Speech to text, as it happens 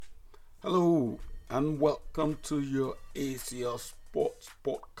Hello and welcome to your ACL Sports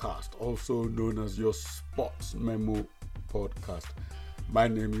Podcast, also known as your Sports Memo Podcast. My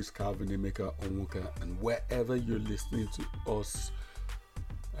name is Calvin Emeka Onwuka, and wherever you're listening to us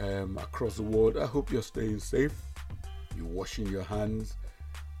across the world, I hope you're staying safe, you're washing your hands,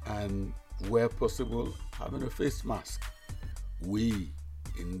 and where possible, having a face mask. We,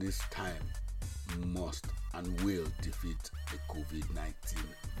 in this time, must and will defeat the COVID-19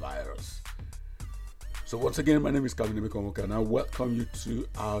 virus. So once again, my name is Calvin Emeka Onwuka, and I welcome you to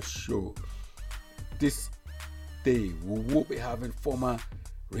our show. This day, we will be having former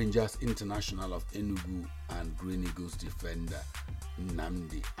Rangers International of Enugu and Green Eagles defender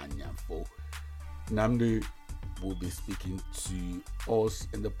Nnamdi Anyafo. Nnamdi will be speaking to us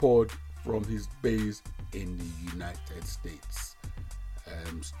in the pod from his base in the United States.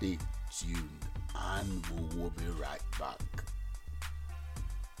 Stay tuned and we will be right back.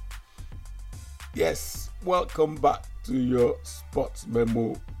 Yes, welcome back to your Sports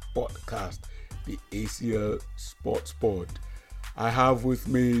Memo Podcast, the ACL Sports Pod. I have with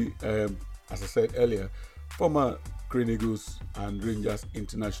me, as I said earlier, former Green Eagles and Rangers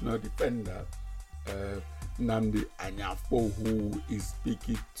International defender Nnamdi Anyafo, who is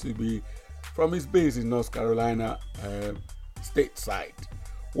speaking to me from his base in North Carolina, stateside.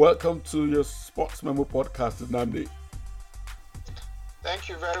 Welcome to your Sports Memo Podcast, Nnamdi. Thank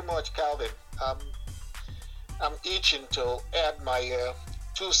you very much, Calvin. I'm itching to add my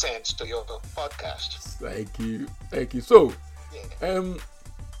 2 cents to your podcast. Thank you. So, I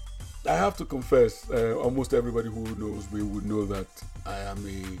have to confess, almost everybody who knows me would know that I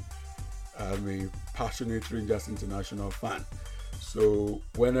am a passionate Rangers International fan. So,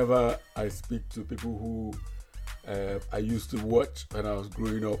 whenever I speak to people who I used to watch when I was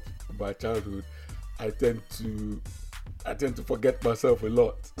growing up, my childhood, I tend to forget myself a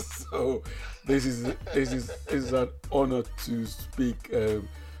lot. So this is an honor to speak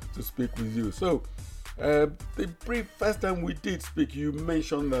with you. So the first time we did speak, you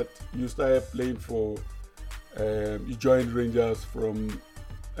mentioned that you started playing for you joined Rangers from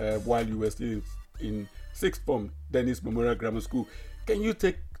while you were still in sixth form, Dennis Memorial Grammar School. Can you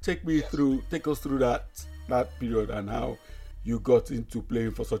take us through that period and how you got into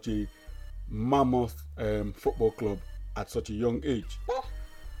playing for such a mammoth football club at such a young age?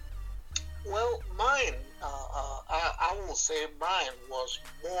 Well, mine, I will say mine was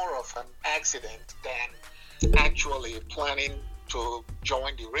more of an accident than actually planning to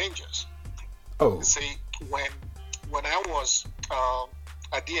join the Rangers. Oh. You see, when I was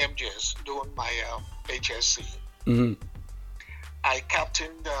at DMJS doing my HSC, Mm-hmm. I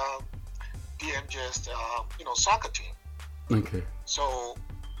captained DMJS, soccer team. Okay. So,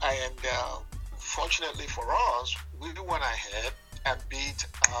 and fortunately for us, we went ahead and beat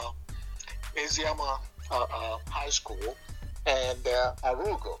Eziama High School and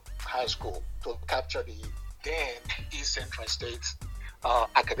Arugo High School to capture the then East Central States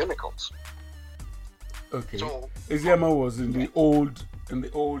Academicals. Okay. So Eziama was in the old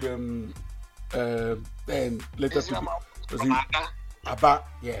then later Eziama was it Aba?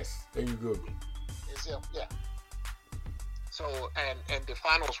 Yes, there you go. Eziama, yeah. So and the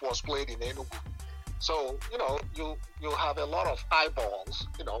finals was played in Enugu. So, you have a lot of eyeballs,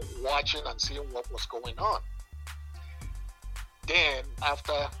 watching and seeing what was going on. Then,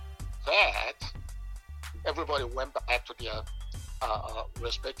 after that, everybody went back to their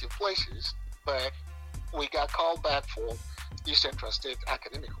respective places, but we got called back for East Central State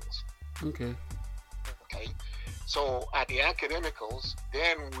Academicals. Okay. Okay. So, at the Academicals,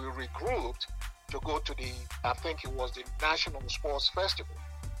 then we regrouped to go to I think it was the National Sports Festival.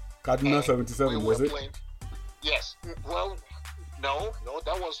 Kaduna 77, was it? Playing, yes. Well, no,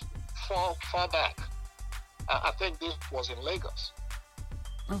 that was far back. I think this was in Lagos.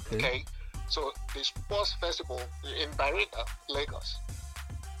 Okay. So the sports festival in Bariga, Lagos.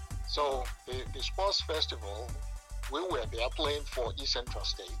 So the sports festival, we were there playing for East Central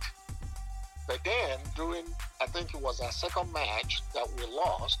State. But then I think it was our second match that we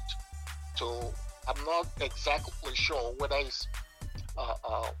lost to, I'm not exactly sure whether it's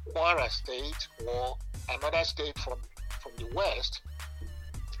Kwara State or another state from the west.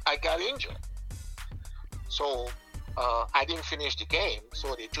 I got injured, so I didn't finish the game,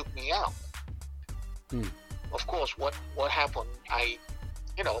 so they took me out. Of course, what happened,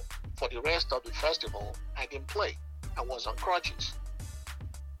 for the rest of the festival, I didn't play. I was on crutches.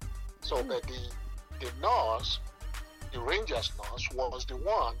 So but the nurse, the Rangers nurse, was the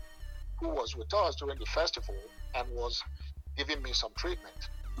one who was with us during the festival and was giving me some treatment.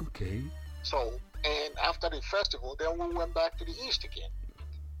 Okay. So, and after the festival, then we went back to the east again.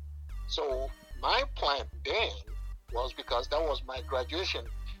 So my plan then was, because that was my graduation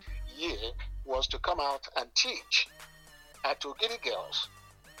year, was to come out and teach at Togidi Girls.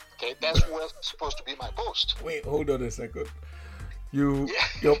 Okay, that's where supposed to be my post. Wait, hold on a second. Your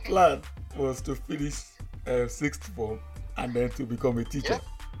plan was to finish sixth form and then to become a teacher.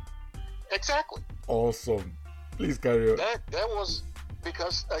 Yeah, exactly. Awesome. Please carry on. That was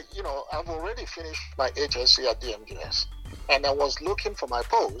because I've already finished my HSC at DMGS, and I was looking for my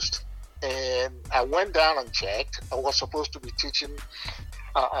post, and I went down and checked. I was supposed to be teaching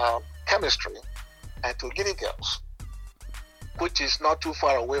chemistry at Togidi Girls, which is not too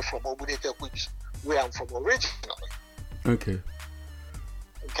far away from Obunike, which where I'm from originally. Okay.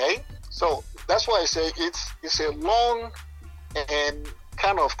 So that's why I say it's a long and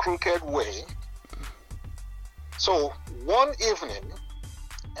kind of crooked way. So one evening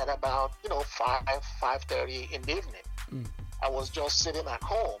at about 5:30 in the evening, I was just sitting at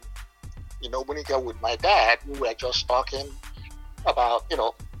home in Obunike with my dad. We were just talking about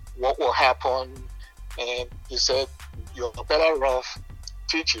what will happen, and he said, "You're better off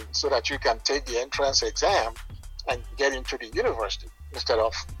teaching so that you can take the entrance exam and get into the university instead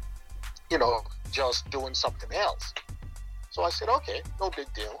of just doing something else." So I said, okay, no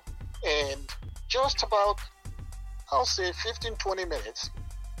big deal. And just about, I'll say 15-20 minutes,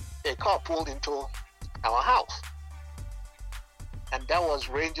 a car pulled into our house, and that was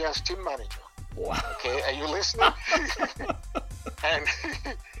Rangers team manager. Wow. Okay, are you listening?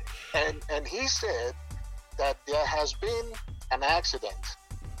 and he said that there has been an accident.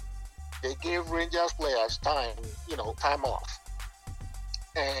 They gave Rangers players time off.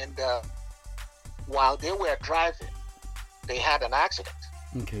 And while they were driving, they had an accident.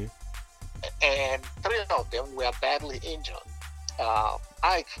 Okay. And 3 of them were badly injured.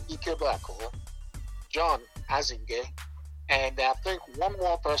 Ike Ikebako, John Azinge, and I think one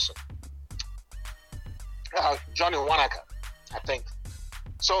more person, Johnny Wanaka, I think.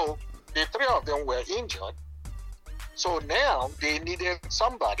 So the 3 of them were injured. So now they needed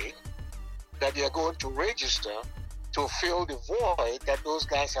somebody that they are going to register to fill the void that those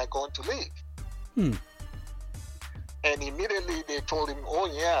guys are going to leave. And immediately they told him, oh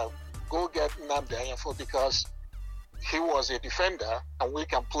yeah, go get Nnamdi Anyafo because he was a defender and we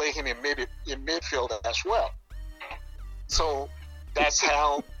can play him in midfield as well. So that's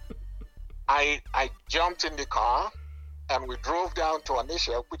how I jumped in the car and we drove down to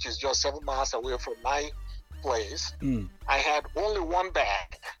Onitsha, which is just 7 miles away from my place. I had only one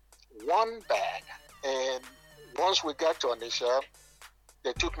bag. And once we got to Onitsha,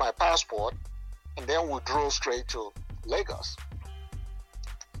 they took my passport and then we drove straight to Lagos.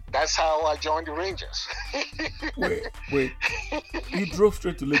 That's how I joined the Rangers. Wait. You drove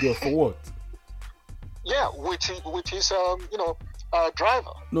straight to Lagos for what? Yeah, which is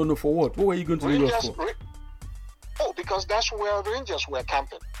driver. No, for what? What were you going to Lagos for? Because that's where Rangers were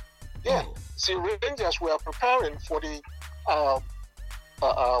camping. Yeah. Oh. See, Rangers were preparing for the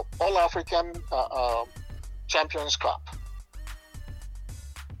All-African Champions Cup.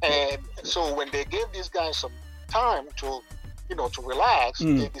 And so when they gave these guys some time to relax,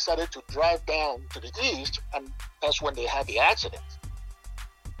 they decided to drive down to the east, and that's when they had the accident.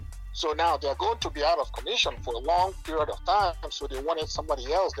 So now they're going to be out of commission for a long period of time, so they wanted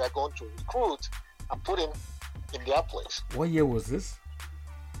somebody else they're going to recruit and put in their place. What year was this?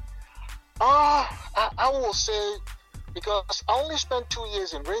 I will say, because I only spent 2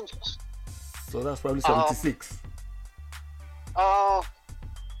 years in Rangers. So that's probably 76. Or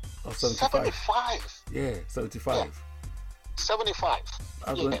 75. 75. Yeah, 75. Yeah. 75.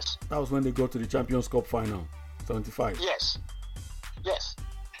 That was when they got to the Champions Cup final. 75. Yes.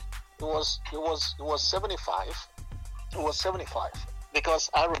 It was 75. It was 75 because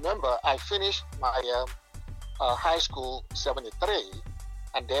I remember I finished my high school 73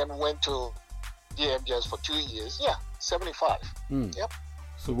 and then went to DMGS for 2 years. Yeah, 75. Yep.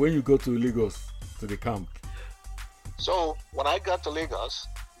 So when you go to Lagos to the camp? So when I got to Lagos,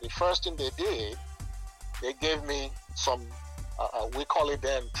 the first thing they did, they gave me some, we call it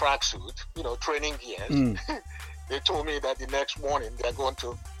then tracksuit, training gear. They told me that the next morning they're going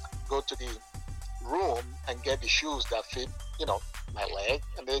to go to the room and get the shoes that fit, my leg.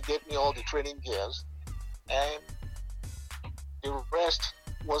 And they gave me all the training gears. And the rest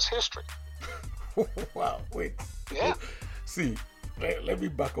was history. Wow, wait. Yeah. See, let me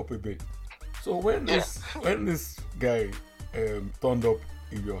back up a bit. So when this guy turned up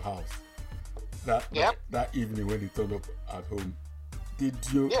in your house, that evening when he turned up at home, did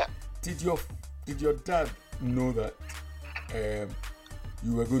your dad know that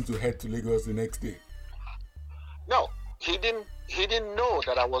you were going to head to Lagos the next day? No, he didn't he didn't know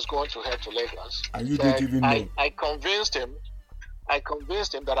that I was going to head to Lagos. And you didn't even know? I convinced him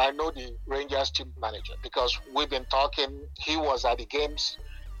that I know the Rangers team manager because we've been talking. He was at the games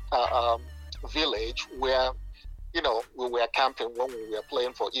village where, we were camping when we were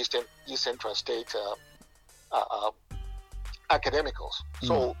playing for East Central State Academicals.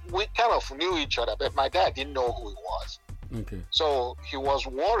 So we kind of knew each other, but my dad didn't know who he was. Okay. So he was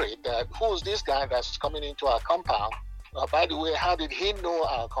worried that who's this guy that's coming into our compound? By the way, how did he know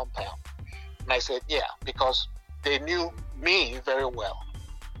our compound? And I said, yeah, because they knew me very well.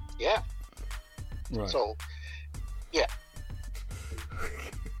 Yeah. Right. So, yeah.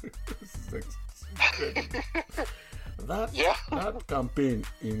 That campaign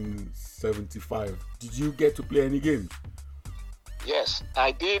in 75, did you get to play any games? Yes,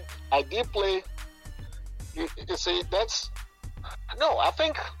 I did. I did play. You see, I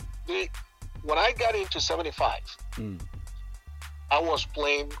think when I got into 75, I was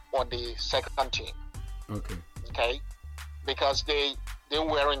playing on the second team. Okay, because they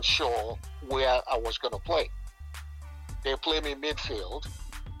weren't sure where I was going to play. They played me midfield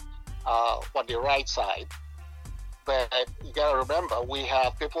on the right side. But you got to remember, we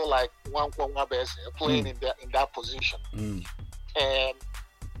have people like Nwankwo Nwabese playing in that position. And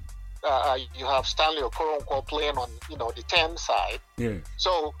you have Stanley Okoronkwo playing on, the 10 side. Yeah.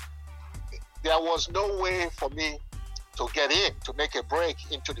 So there was no way for me to get in, to make a break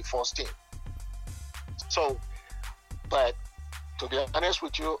into the first team. So, but to be honest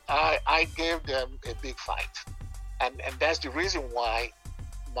with you, I gave them a big fight. And that's the reason why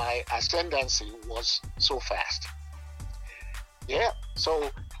my ascendancy was so fast. Yeah. So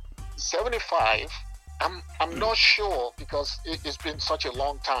 75, I'm not sure because it's been such a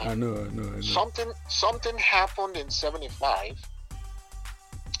long time. I know. Something happened in 75.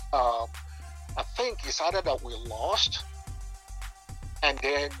 I think it's either that we lost, and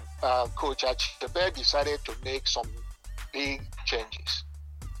then Coach Achebe decided to make some big changes.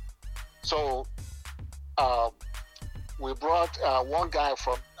 So we brought one guy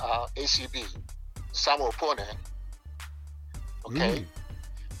from ACB, Samuel Pone. Okay.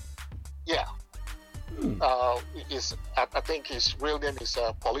 Yeah. I think his real name is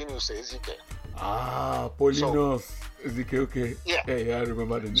Paulinus Ezike. Paulinus Ezike. Okay. Yeah, I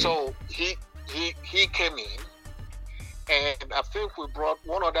remember the name. So he came in, and I think we brought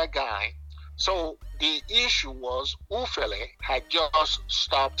one other guy. So the issue was Ufele had just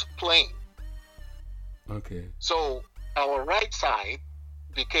stopped playing. Okay. So our right side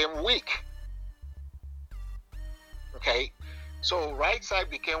became weak. Okay. So right side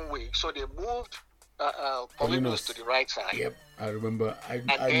became weak. So they moved Paulinus to the right side. Yep, I remember. I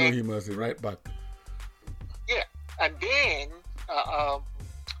know him as a right back. Yeah, and then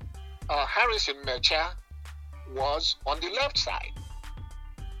Harrison Mecha was on the left side.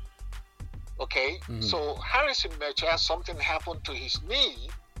 Okay, so Harrison Mecha, something happened to his knee,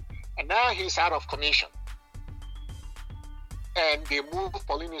 and now he's out of commission. And they moved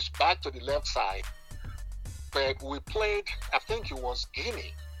Paulinus back to the left side. But we played, I think it was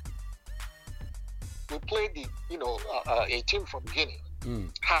Guinea. We played a team from Guinea,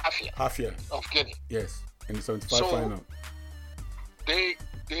 Hafia of Guinea. Yes, in the 75 final. They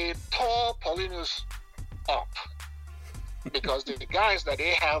tore Paulinus up because the guys that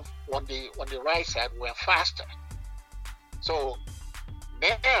they have on the right side were faster. So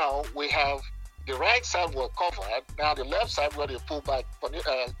now we have the right side were covered. Now the left side where they pulled back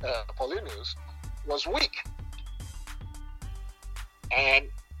Paulinus was weak. And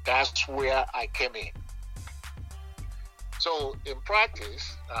that's where I came in. So in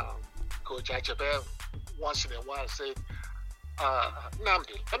practice, Coach Achebe once in a while said,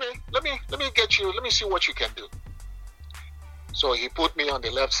 Nnamdi, let me get you, let me see what you can do. So he put me on the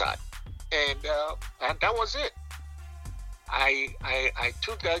left side, and that was it. I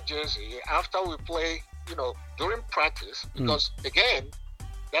took that jersey after we play, during practice, because again,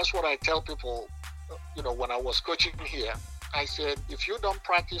 that's what I tell people, when I was coaching here. I said, if you don't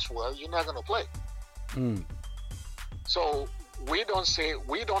practice well, you're not going to play. So we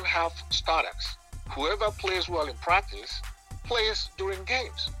don't have starters. Whoever plays well in practice plays during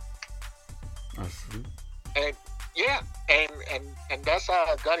games. That's true. And yeah, and that's how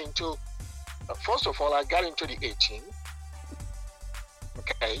I got into. First of all, I got into the 18.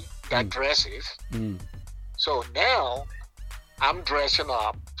 Okay, that dresses. So now I'm dressing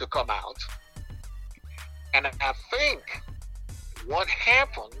up to come out, and I think what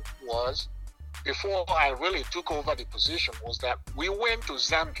happened was, before I really took over the position, was that we went to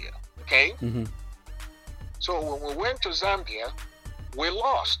Zambia. Okay. So when we went to Zambia, we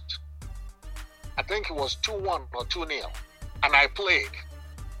lost. I think it was 2-1 or 2-0. and I played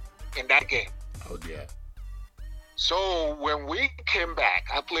in that game. Oh yeah. So when we came back,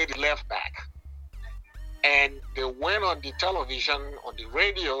 I played the left back. And they went on the television, on the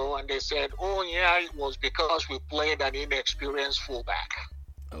radio, and they said, oh yeah, it was because we played an inexperienced fullback.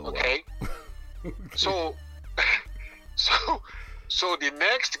 Oh, okay? Wow. So so the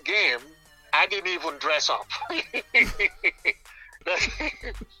next game, I didn't even dress up.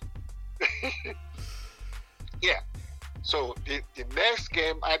 Yeah. So the next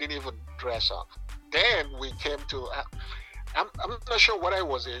game, I didn't even dress up. Then we came to, I'm not sure whether it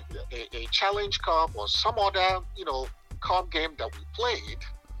was a Challenge Cup or some other, cup game that we played.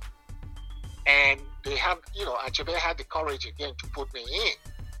 And they had, Achebe had the courage again to put me in.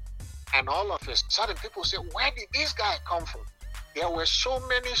 And all of a sudden, people say, where did this guy come from? There were so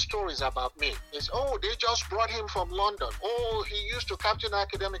many stories about me. It's, they just brought him from London. Oh, he used to captain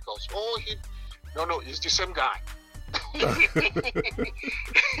Academicals. No, he's the same guy.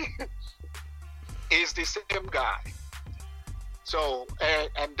 He's the same guy. So,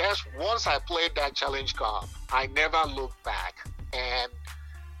 and that's, once I played that Challenge Cup, I never looked back. And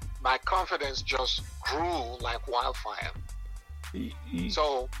my confidence just grew like wildfire.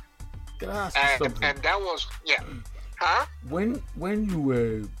 So, can I ask you something? And that was, yeah. Huh? When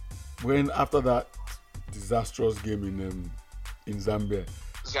after that disastrous game in Zambia,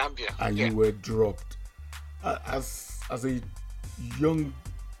 and you were dropped, as a young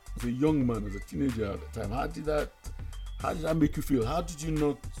man, as a teenager at the time, how did that make you feel? How did you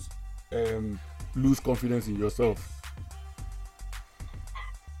not lose confidence in yourself?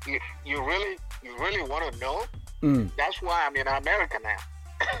 You really want to know? That's why I'm in America now.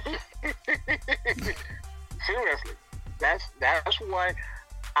 Seriously, that's why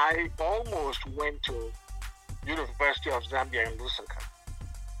I almost went to University of Zambia in Lusaka.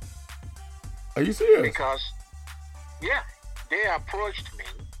 Are you serious? Because, yeah, they approached me,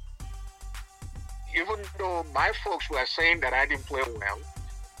 even though my folks were saying that I didn't play well,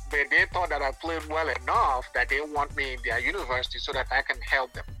 but they thought that I played well enough that they want me in their university so that I can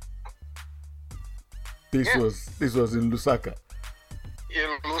help them. This was in Lusaka.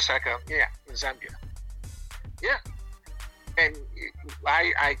 In Lusaka, yeah, in Zambia. Yeah. And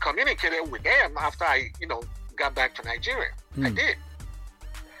I communicated with them after I, got back to Nigeria. I did.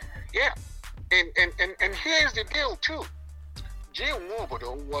 Yeah. And here's the deal too. Jim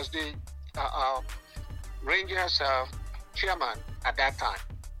Nwobodo was the Rangers chairman at that time.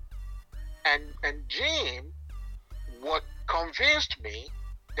 And Jim what convinced me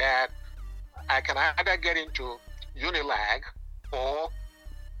that I can either get into Unilag or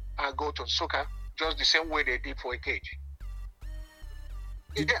I go to Nsukka just the same way they did for AKG.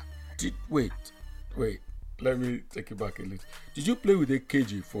 Wait. Let me take you back a little. Did you play with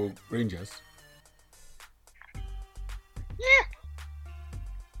AKG for Rangers? Yeah.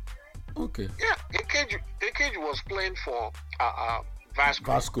 Okay. Yeah, AKG was playing for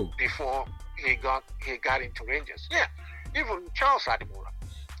Vasco before he got into Rangers. Yeah, even Charles Adimura.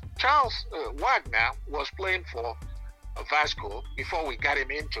 Charles Wagner was playing for Vasco before we got him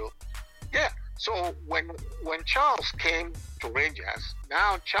into. Yeah, so when Charles came to Rangers,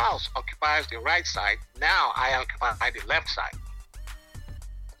 now Charles occupies the right side. Now I occupy the left side.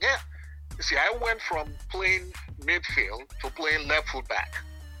 Yeah, you see, I went from playing midfield to playing left fullback.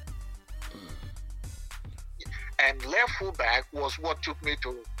 And left fullback was what took me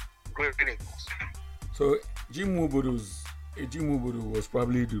to Great Eagles. So Jim Nwobodo was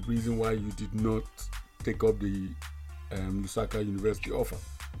probably the reason why you did not take up the Lusaka University offer.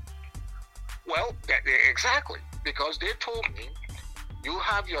 Well, exactly, because they told me you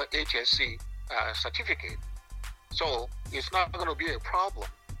have your HSC certificate, so it's not going to be a problem.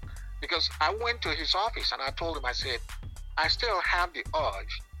 Because I went to his office and I told him, I said, I still have the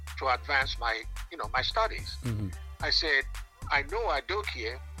urge to advance my studies. Mm-hmm. I said, I know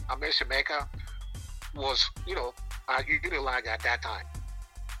Adokie Amesemeka was, at Unilag at that time.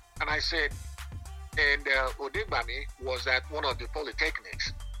 And I said, and Odigbami was at one of the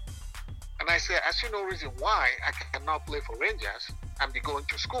polytechnics. And I said, I see no reason why I cannot play for Rangers and be going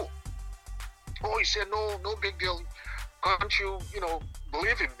to school. Oh, he said, no big deal. Can't you,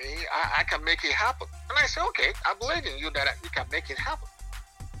 believe in me? I can make it happen. And I said, okay, I believe in you that you can make it happen.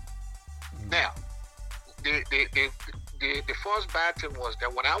 Now, the first bad thing was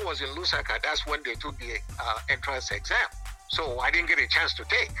that when I was in Lusaka, that's when they took the entrance exam. So I didn't get a chance to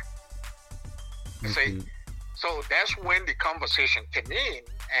take. Okay. So that's when the conversation came in,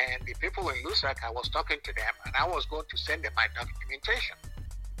 and the people in Lusaka, I was talking to them, and I was going to send them my documentation.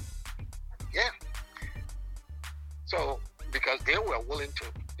 Yeah. So, because they were willing to,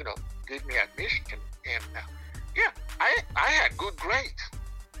 give me admission, and Yeah, I had good grades.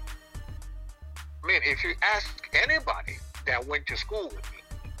 I mean, if you ask anybody that went to school with me,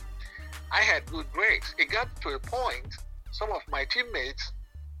 I had good grades. It got to a point, some of my teammates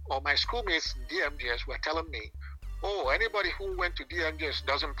or my schoolmates in DMGS were telling me, oh, anybody who went to DMGS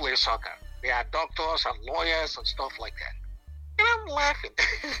doesn't play soccer. They are doctors and lawyers and stuff like that. And I'm laughing.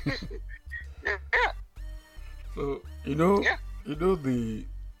 Yeah. So Yeah.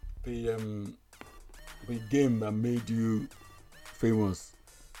 the game that made you famous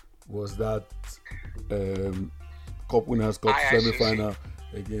was that Cup Winners' Cup IICC. semi-final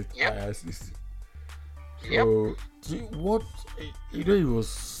against Yep. IICC. Yep. So it was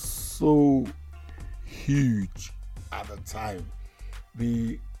so huge at the time.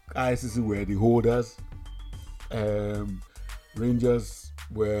 The IICC were the holders. Rangers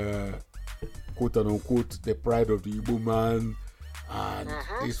were quote unquote the pride of the Igbo man, and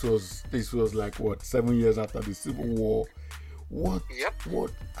this was like what, 7 years after the Civil War. How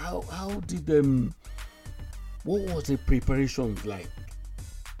did what was the preparations like?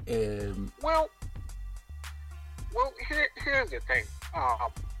 Well, here's the thing.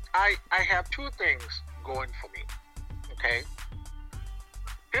 I have two things going for me. Okay,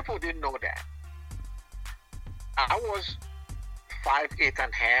 people didn't know that. I was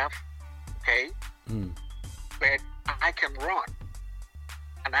 5'8.5". Okay, but I can run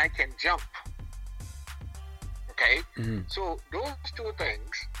and I can jump. Okay, so those two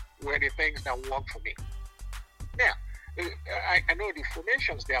things were the things that worked for me. Now, I know the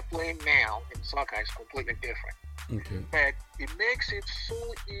formations they are playing now in soccer is completely different. Okay. But it makes it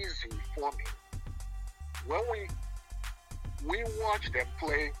so easy for me when we watch them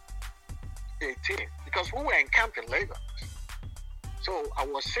play a team, because we were in camp in Lagos. So I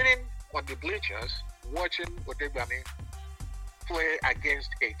was sitting on the bleachers watching Odegbami play against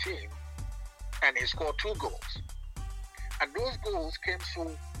a team, and he scored 2 goals. And those goals came so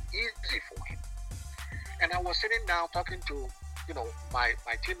easy for him. And I was sitting down talking to, my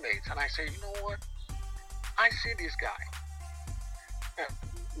teammates, and I said, you know what? I see this guy.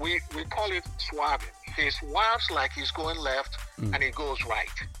 We call it swabbing. He swabs like he's going left and he goes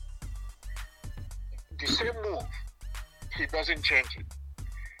right. The same move, he doesn't change it.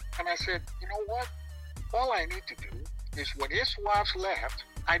 And I said, you know what? All I need to do is when he swabs left,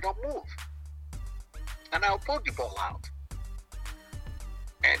 I don't move. And I'll put the ball out.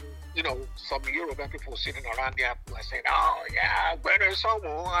 And, some Yoruba people sitting around there are saying, oh, yeah, better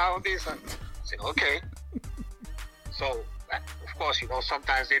someone, all this. And I said, okay. So, of course,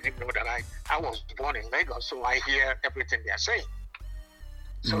 sometimes they didn't know that I was born in Lagos, so I hear everything they're saying.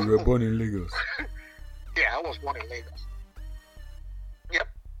 So, you were born in Lagos? Yeah, I was born in Lagos. Yep.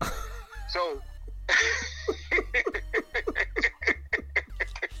 So,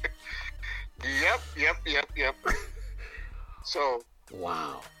 yep. So,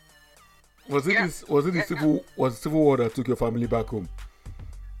 wow. Was it the Civil War that took your family back home?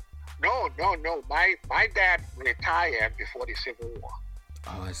 No. My dad retired before the Civil War.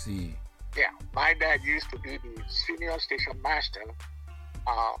 Oh, I see. Yeah, my dad used to be the senior station master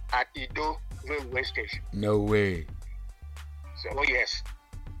at Ido Railway Station. No way. So yes.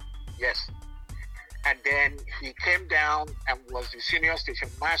 And then he came down and was the senior station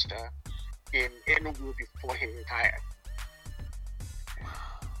master in Enugu before he retired.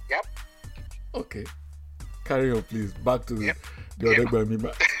 Yep. Okay. Carry on, please. Back to the Odegbami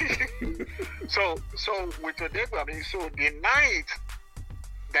match. So with Odegbami, so the night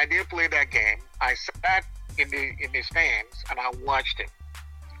that they played that game, I sat in the stands and I watched it.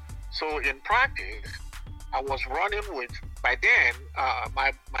 So in practice, I was running with, by then,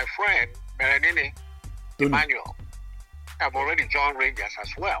 my friend Merenini Emmanuel. I've already joined Rangers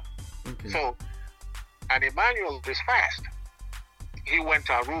as well. Okay. So, and Emmanuel is fast. He went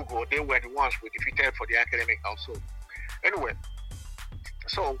to Arugo. They were the ones we defeated for the academic also. Anyway,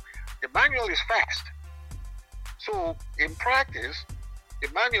 so Emmanuel is fast. So in practice,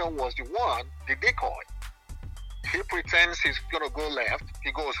 Emmanuel was the one, the decoy. He pretends he's going to go left,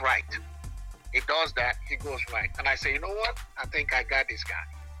 he goes right. He does that, he goes right. And I say, you know what? I think I got this guy.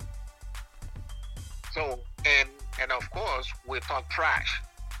 So, and of course, we talk trash.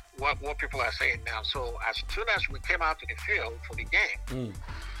 What people are saying now. So as soon as we came out to the field for the game,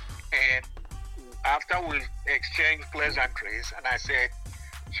 and after we exchanged pleasantries, and I said,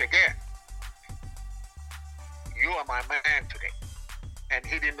 Shegen, you are my man today. And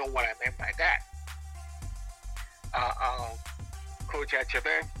he didn't know what I meant by that. Coach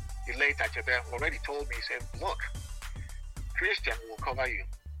Achebe, the late Achebe, already told me, he said, look, Christian will cover you.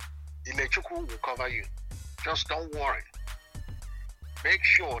 Ilechukwu will cover you. Just don't worry. Make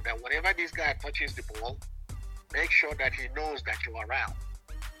sure that whenever this guy touches the ball, make sure that he knows that you're around.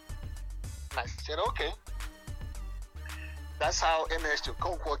 And I said, okay. That's how Ernest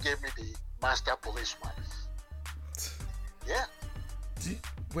Okonkwo gave me the master policeman. Yeah.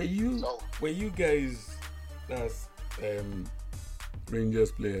 Were you guys, as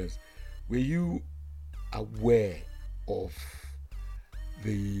Rangers players, were you aware of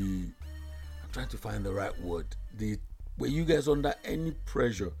I'm trying to find the right word. Were you guys under any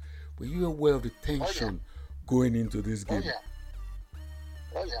pressure? Were you aware of the tension going into this game?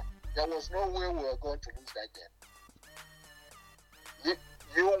 Oh yeah. There was no way we were going to lose that game.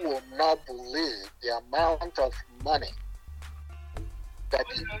 You will not believe the amount of money that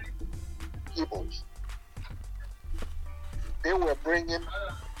the Igbos, they were bringing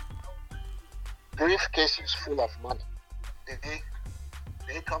briefcases full of money.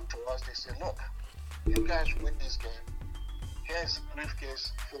 They come to us, they say, look, you guys win this game, here's a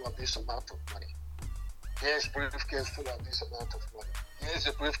briefcase full of this amount of money. Here's a briefcase full of this amount of money. Here's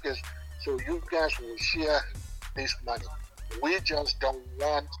a briefcase, so you guys will share this money. We just don't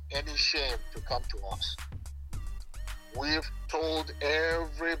want any shame to come to us. We've told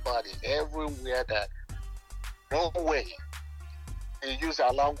everybody, everywhere, that no way. They use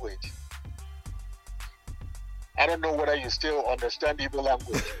our language. I don't know whether you still understand Igbo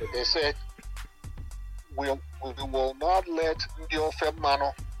language, but they said, we will not let Ndiofe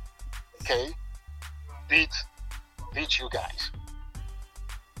Mano, beat you guys.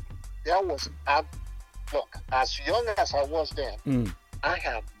 That was, look, as young as I was then, I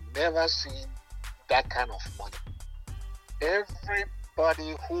have never seen that kind of money.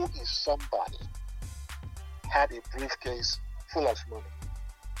 Everybody who is somebody had a briefcase full of money,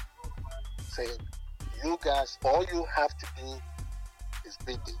 saying, you guys, all you have to do is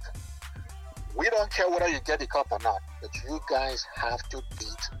beat it. We don't care whether you get the cup or not, but you guys have to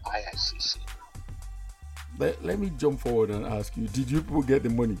beat IICC. Let me jump forward and ask you, did you people get the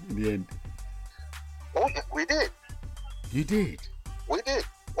money in the end? Oh, we did. You did? We did.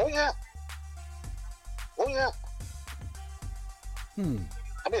 Oh, yeah.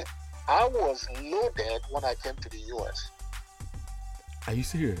 I mean, I was loaded when I came to the U.S. Are you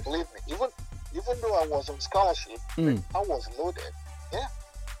serious? Believe me, even though I was on scholarship, I was loaded. Yeah.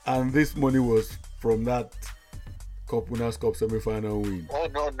 And this money was from that Winners' Cup semi-final win? Oh,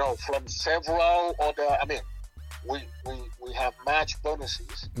 no. From several other, I mean, we have match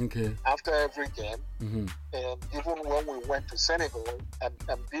bonuses after every game. Mm-hmm. And even when we went to Senegal and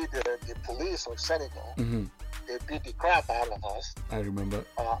beat the police of Senegal, they beat the crap out of us. I remember.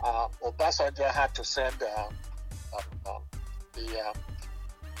 Obasanjo had to send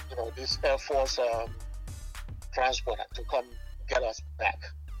this Air Force transporter to come get us back.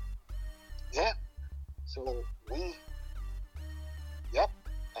 Yeah. So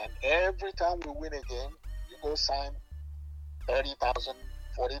and every time we win a game, you go sign 30,000,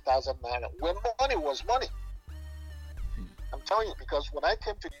 40,000 naira. When money was money. I'm telling you, because when I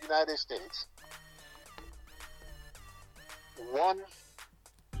came to the United States, one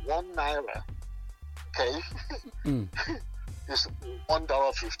naira, is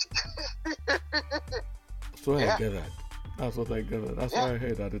 $1.50. So I get that. That's what I get. That's what I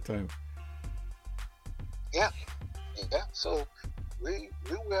heard at the time. Yeah. So we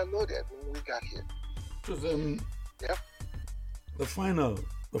were loaded when we got here. Because the final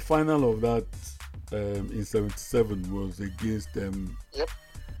of that in '77 was against Canon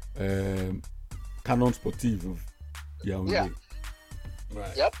Sportif of Yaoundé. Yeah.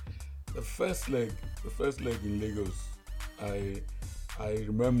 Right. Yep. The first leg in Lagos, I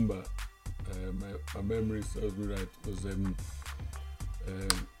remember, my memory serves me right, was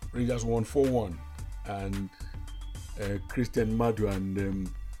Rangers won 4-1, and Christian Madu and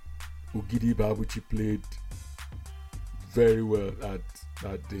Ugidi Babuchi played very well that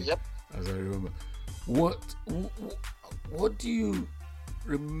day. Yep. As I remember. What do you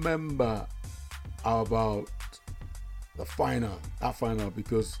remember about that final,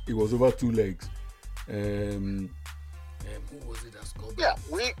 because it was over 2 legs? Who was it that scored? Yeah,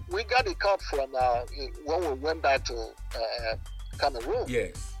 we got the cup from when we went back to Cameroon.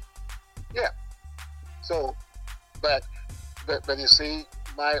 Yes. Yeah. So, but you see,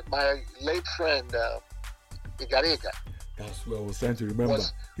 my late friend Igariga. That's what I was trying to remember.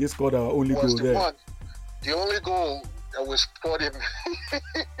 He scored our only goal there. The only goal that we scored him.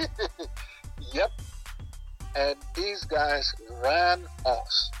 Yep. And these guys ran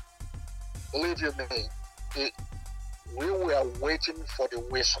us. Believe you me, we were waiting for the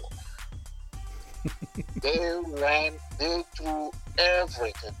whistle. They threw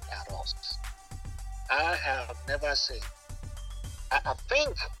everything at us. I have never seen. I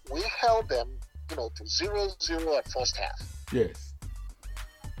think we held them to 0-0 at first half. Yes.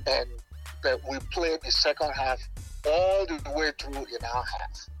 And that we played the second half all the way through in our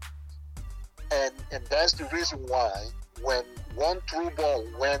half. And that's the reason why when one through ball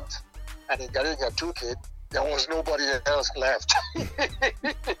went and Igariga took it, there was nobody else left.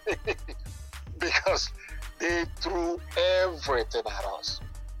 Because they threw everything at us.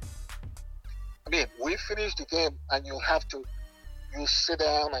 I mean, we finished the game and you sit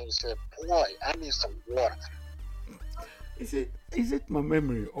down and you say, boy, I need some water. Is it my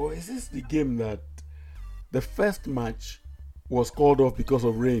memory, or is this the game that the first match was called off because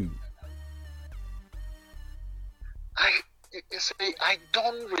of rain? I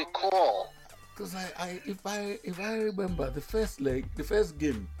don't recall. Because if I remember, the first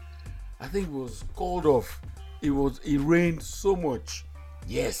game, I think was called off. It rained so much.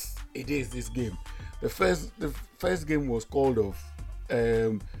 Yes, it is this game. The first game was called off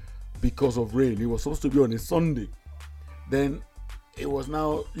because of rain. It was supposed to be on a Sunday. Then it was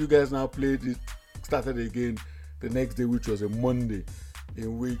now, you guys now played it, started again the next day, which was a Monday,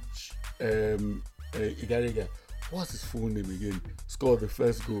 in which Igariga, what's his full name again, scored the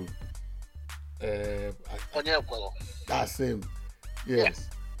first goal. That's him. Yes.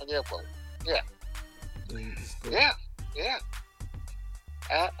 Yeah. Yeah.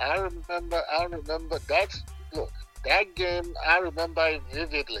 I remember that. Look, that game, I remember it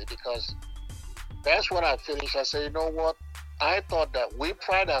vividly because that's when I finished. I said, you know what? I thought that we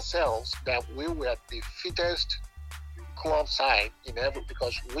pride ourselves that we were the fittest club side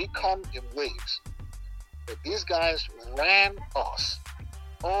because we come in waves. But these guys ran us.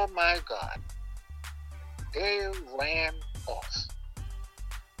 Oh my God. They ran us.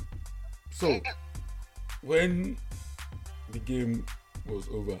 So, when the game was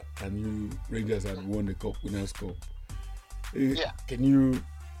over and you Rangers had won the Cup, Winners' Cup, can you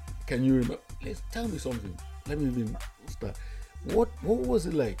tell me something? Let me even start. What was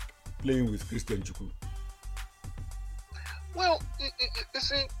it like playing with Christian Chukwu? Well, you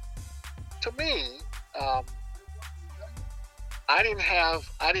see, to me, I didn't have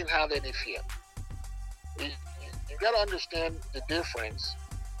any fear. You got to understand the difference.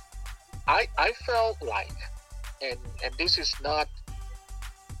 I felt like, and this is not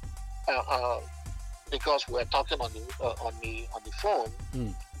because we're talking on the phone,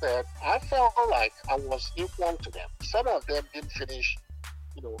 but I felt like I was equal to them. Some of them didn't finish,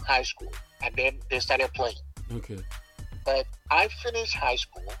 high school, and then they started playing. Okay. But I finished high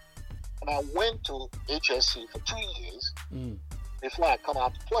school, and I went to HSC for 2 years before I come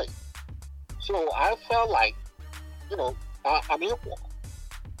out to play. So I felt like, I'm equal.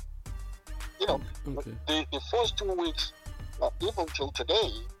 Okay. The first 2 weeks, even till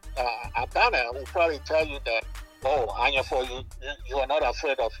today, Abana will probably tell you that, Anya, you are not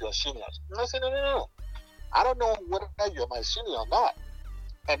afraid of your seniors. And I said, no. I don't know whether you're my senior or not.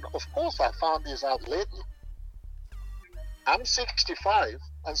 And of course, I found this out lately. I'm 65,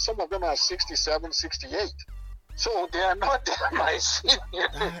 and some of them are 67, 68. So they are not my senior.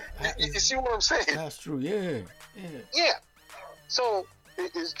 You see what I'm saying? That's true, yeah. Yeah. So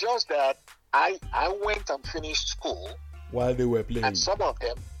it's just that I went and finished school while they were playing. And some of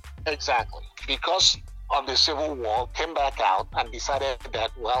them, exactly, because of the Civil War, came back out and decided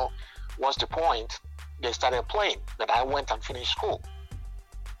that, well, what's the point? They started playing. But I went and finished school.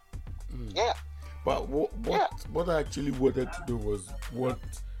 Yeah. But what I actually wanted to do was what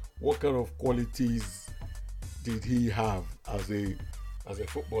kind of qualities did he have as a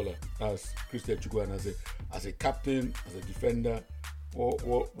footballer, as Christian Chukwu, and as a captain, as a defender? What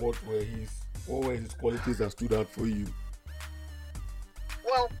were his qualities that stood out for you?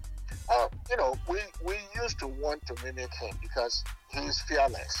 Well, we used to want to mimic him because he's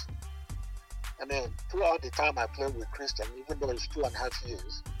fearless. I mean, throughout the time I played with Christian, even though it's 2.5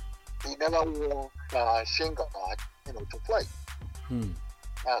 years, he never wore shin guard, to play.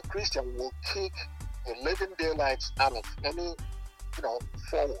 Christian will kick the living daylights out of any,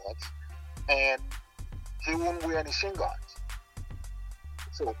 forwards, and he won't wear any shin guards.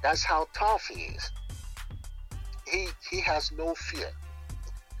 So that's how tough he is. He has no fear.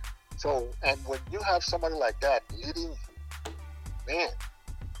 So, and when you have somebody like that leading you, man,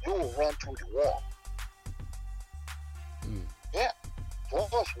 you will run through the wall. Yeah.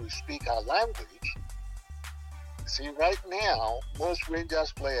 Plus, we speak our language. See, right now, most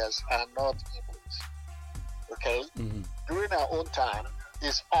Rangers players are not Igbos. Okay? During our own time,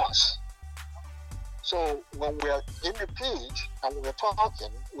 it's us. So when we are in the pitch and we are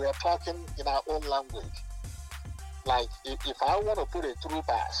talking in our own language. Like, if I want to put a through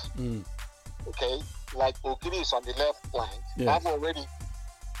pass, okay, like Ogiri is on the left flank, I've already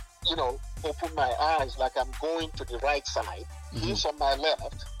open my eyes like I'm going to the right side. Mm-hmm. He's on my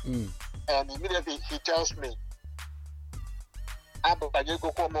left. Mm. And immediately he tells me,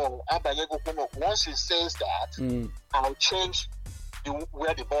 once he says that, I'll change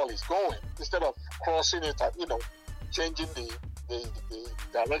where the ball is going. Instead of crossing it, changing the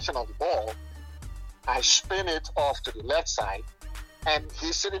direction of the ball, I spin it off to the left side, and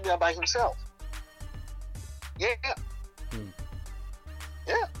he's sitting there by himself. Yeah.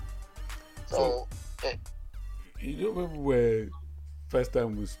 Yeah. So you remember when first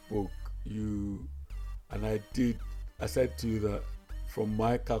time we spoke, you and I said to you that from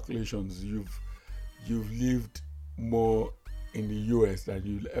my calculations, you've lived more in the US than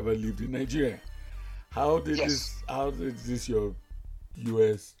you ever lived in Nigeria. How did this your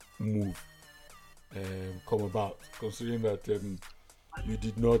US move come about? Considering that you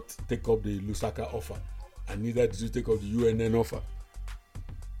did not take up the Lusaka offer, and neither did you take up the UNN offer.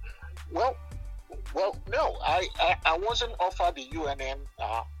 Well, no, I wasn't offered the UNN.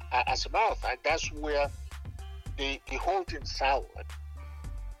 As a matter of fact, that's where the whole thing soured,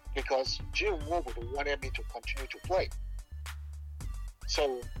 because Jim Nwobodo wanted me to continue to play.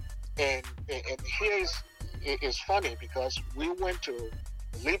 So, and here is funny, because we went to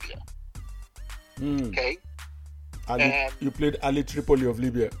Libya. Okay. And you played Ali Tripoli of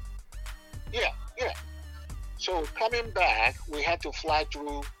Libya. Yeah. So coming back, we had to fly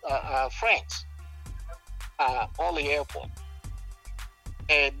through France, Orly Airport.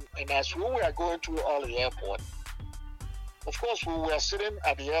 And as we were going through Orly Airport, of course, we were sitting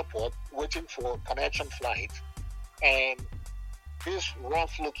at the airport waiting for connection flight, and this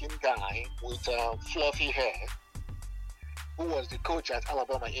rough-looking guy with fluffy hair, who was the coach at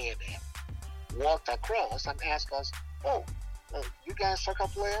Alabama A&M, walked across and asked us, you guys soccer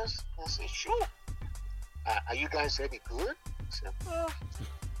players? I said, sure. Are you guys any good? I said,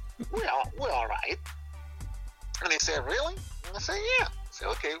 we're all right. And he said, really? And I said, yeah. I said,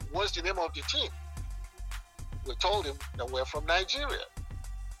 okay, what's the name of the team? We told him that we're from Nigeria.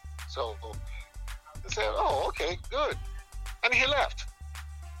 So he said, oh, okay, good. And he left.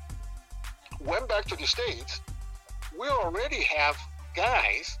 Went back to the States. We already have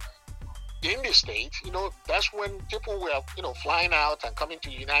guys in the States. That's when people were, flying out and coming to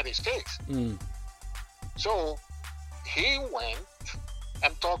the United States. So he went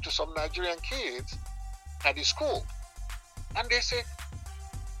and talked to some Nigerian kids at the school. And they said,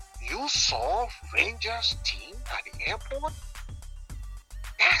 you saw Rangers team at the airport?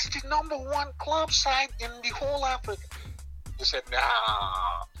 That's the #1 club site in the whole Africa. He said, nah.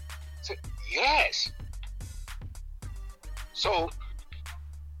 I said, yes. So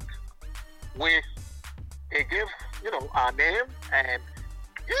they gave, our name, and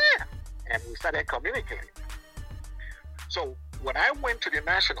we started communicating. So when I went to the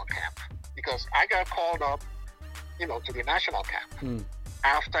national camp, because I got called up, to the national camp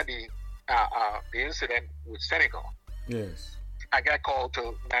after the incident with Senegal. Yes. I got called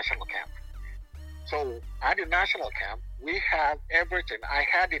to national camp. So at the national camp, we had everything. I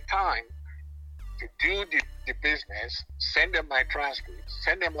had the time to do the business, send them my transcripts,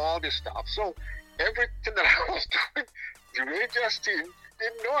 send them all this stuff. So everything that I was doing, the Rangers team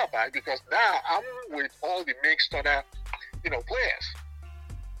didn't know about it, because now I'm with all the mixed other, players.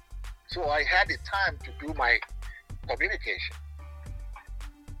 So I had the time to do my communication.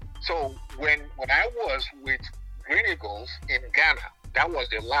 So when I was with Green Eagles in Ghana, that was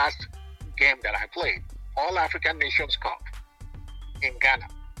the last game that I played. All African Nations Cup in Ghana.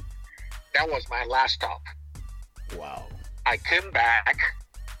 That was my last stop. Wow. I came back.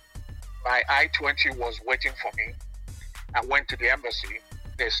 My I-20 was waiting for me. I went to the embassy.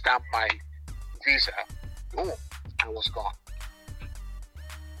 They stamped my visa. Boom. I was gone.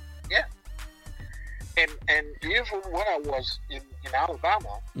 Yeah. And even when I was in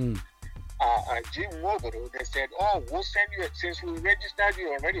Alabama, Jim Nwobodo, they said, we'll send you, since we registered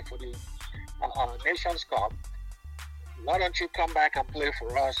you already for the Nations Cup, why don't you come back and play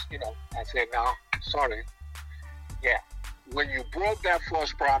for us? I said, no, sorry. Yeah. When you broke that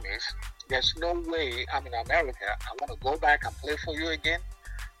first promise, there's no way I'm in America. I want to go back and play for you again.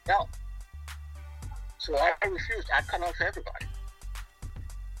 No. So I refused. I cut off everybody.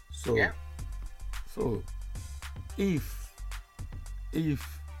 So if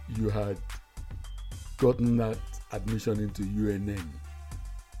you had gotten that admission into UNN,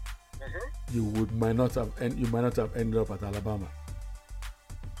 you might not have ended up at Alabama.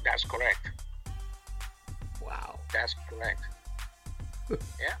 That's correct. Wow. That's correct.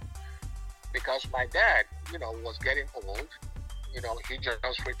 Yeah. Because my dad, was getting old. He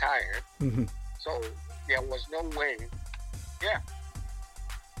just retired. So there was no way. Yeah.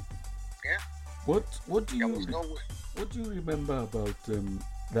 Yeah. What do you remember about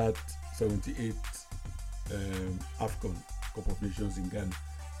that 78 AFCON Cup of Nations in Ghana?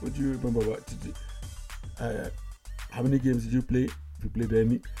 What do you remember about how many games did you play? If you played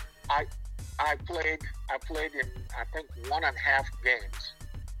any? I played in I think 1.5 games,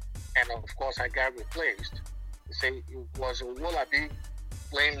 and of course I got replaced. Say it was Owolabi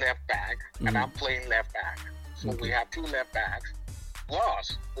playing left back, and I'm playing left back. So we have 2 left backs.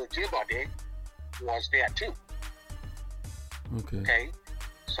 Plus Ojibode was there too. Okay.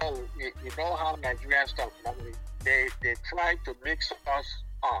 So you know how Nigerians talk. They try to mix us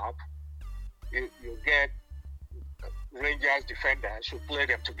up. You get Rangers defenders who play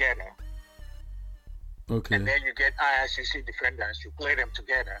them together. Okay. And then you get IRCC defenders who play them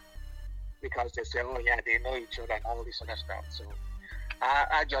together because they say, oh yeah, they know each other and all this other stuff. So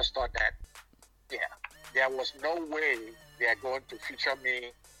I just thought that, there was no way they are going to feature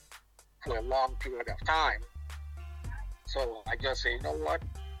me for a long period of time. So I just say, you know what?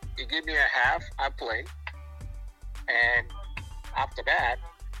 You give me a half, I play. And after that,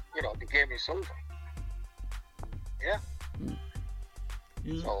 the game is over. Yeah.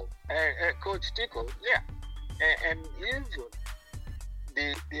 So, Coach Tickle, and usually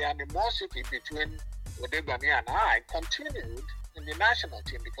the animosity between Odegbami and I continued in the national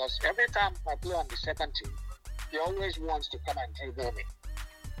team because every time I play on the second team, he always wants to come and dribble me.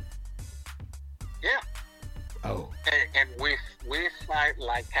 Yeah. Oh. And we fight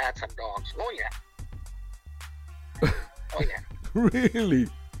like cats and dogs. Oh yeah. Oh yeah. Really?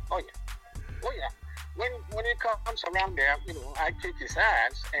 Oh yeah. Oh yeah. When he comes around there, I kick his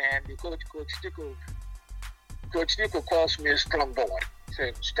ass, and the Coach Tickle calls me a strong boy. He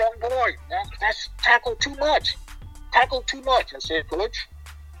said, strong boy, that's tackle too much. Tackle too much. I said, Coach,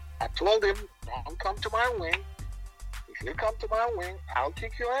 I told him, don't come to my wing. If you come to my wing, I'll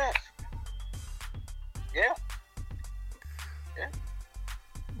kick your ass. Yeah. Yeah.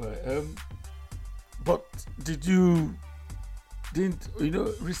 Well, but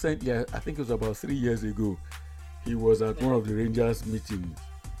recently, I think it was about 3 years ago, he was at one of the Rangers meetings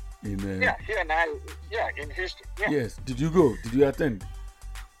in here and in Houston. Yeah. Yes. Did you go? Did you attend?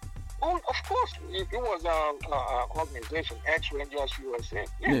 Oh, of course. It was an organization, ex-Rangers USA.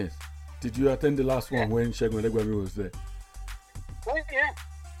 Yeah. Yes. Did you attend the last one when Segun Odegbami was there? Oh yeah.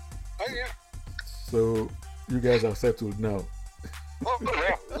 Oh yeah. So you guys are settled now. Oh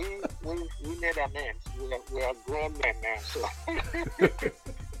yeah, we made amends. We are grown men now. So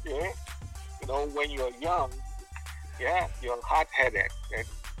when you're young, you're hot-headed,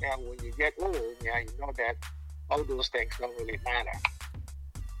 and when you get old, you know that all those things don't really matter.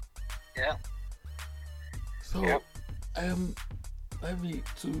 Yeah. So, maybe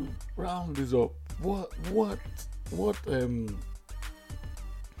to round this up, what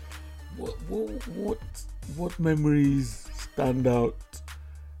memories stand out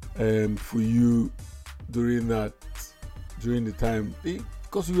for you during the time,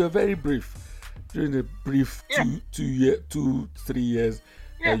 because you were very brief during the brief 3 years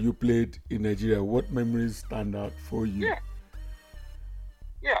that you played in Nigeria. What memories stand out for you?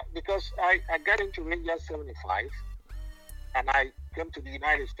 Yeah, because I got into Rangers 75 and I came to the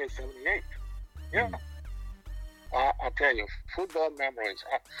United States 78. Yeah. I tell you, football memories.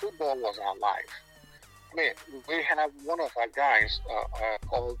 Football was our life. I mean, we have one of our guys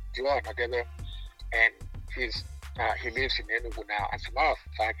called Joan Adele, and he lives in Enugu now. As a matter of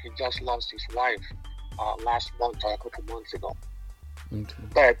fact, he just lost his wife last month or a couple months ago. Okay.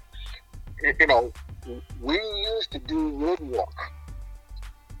 But, we used to do road walk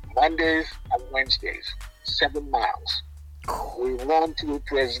Mondays and Wednesdays, 7 miles. We run through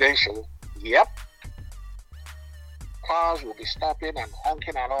Presidential. Yep. Cars will be stopping and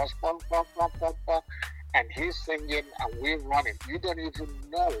honking at us, bump, bump, bump, bump, bump, and he's singing and we're running. You don't even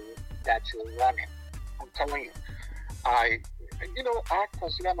know that you're running. I'm telling you. I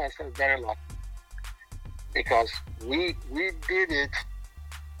consider myself very lucky because we did it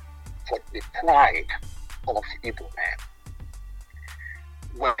for the pride of Igbo man.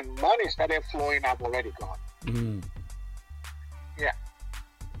 When money started flowing, I'm already gone. Mm-hmm. Yeah.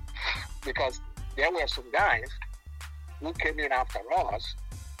 Because there were some guys who came in after us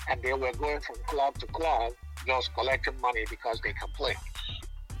and they were going from club to club just collecting money because they can play.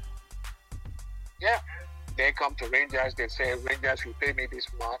 Yeah. They come to Rangers, they say, Rangers will pay me this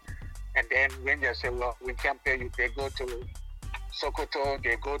month. And then Rangers say, well, we can't pay you. They go to Sokoto,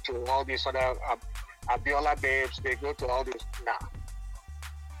 they go to all these other Abiola babes, they go to all these. Nah.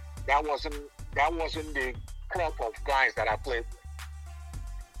 That wasn't the crop of guys that I played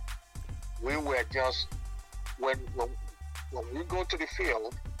with. We were just when we go to the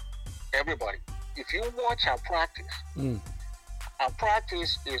field, everybody. If you watch our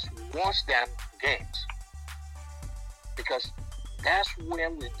practice is worse than games because that's where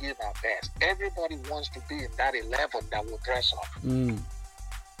we give our best. Everybody wants to be in that 11 that will dress up.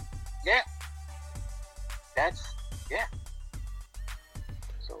 Yeah.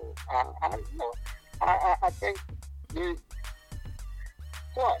 So I think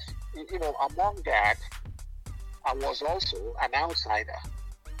plus, among that, I was also an outsider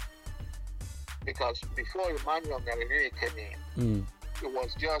because before Emmanuel Marinelli came in, it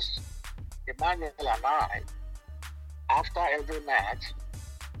was just Emmanuel and I. After every match,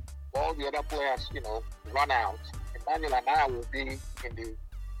 all the other players, run out. Emmanuel and I will be in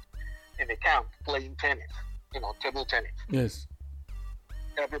the camp playing tennis, table tennis. Yes.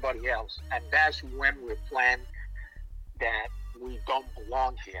 Everybody else, and that's when we plan that we don't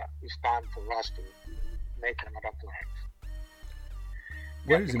belong here. It's time for us to make another plan.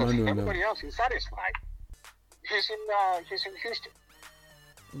 Where is Emmanuel now? Everybody else is satisfied. He's in Houston.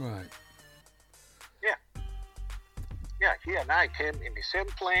 Right. Yeah, he and I came in the same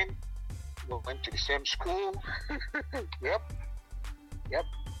plane. We went to the same school. Yep.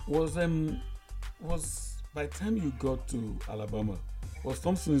 Was by the time you got to Alabama, was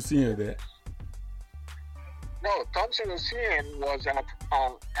Thompson Senior there? No, Thompson Senior was at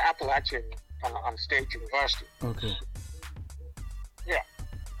Appalachian State University. Okay. Yeah.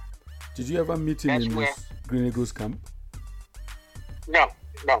 Did you ever meet him in this Green Eagles camp? No,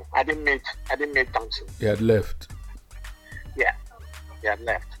 I didn't meet Thompson. He had left. Yeah, he had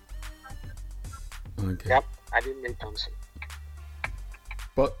left. Okay. Yep, I didn't meet Thompson.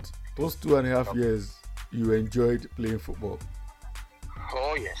 But those 2.5 years, you enjoyed playing football.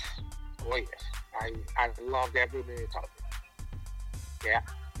 Oh yes. I loved every minute of it. Yeah,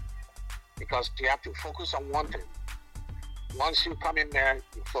 because you have to focus on one thing. Once you come in there,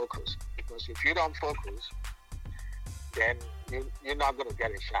 you focus. Because if you don't focus, then you're not going to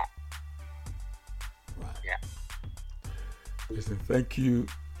get a shot. Right. Yeah. Listen, thank you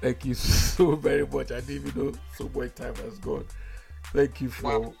so very much. I didn't even know so much time has gone. Thank you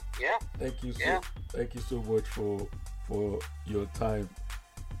for Thank you so much for your time,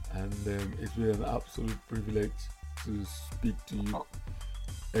 and it's been an absolute privilege to speak to you. Oh.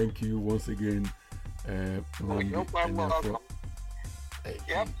 Thank you once again. No problem. Thank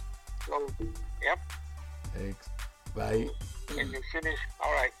Yep. you. So, yep. Thanks. Bye. When you finish,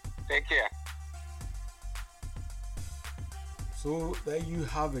 all right. Take care. So there you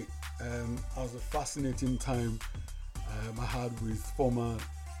have it. It was a fascinating time I had with former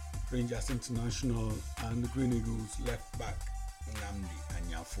Rangers International and the Green Eagles left back Nnamdi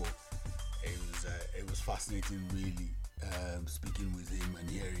Anyafo. It was fascinating, really, speaking with him and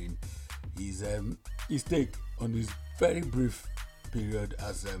hearing his take on his very brief period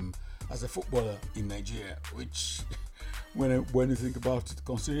as a footballer in Nigeria. Which, when you think about it,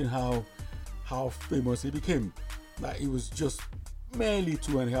 considering how famous he became. That it was just merely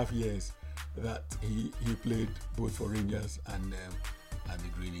 2.5 years that he played both for Rangers and the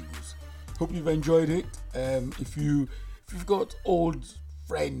Green Eagles. Hope you've enjoyed it. If you've got old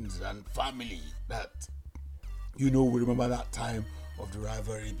friends and family that will remember that time of the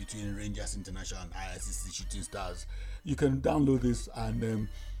rivalry between Rangers International and ISCC Shooting Stars, you can download this and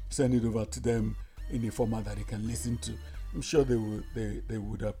send it over to them in a format that they can listen to. I'm sure they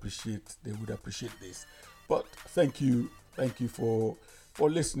would appreciate this. But thank you for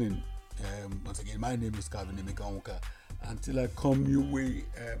listening. Once again, my name is Calvin Emeka Onwuka. Until I come your way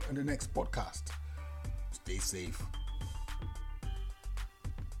on the next podcast, stay safe.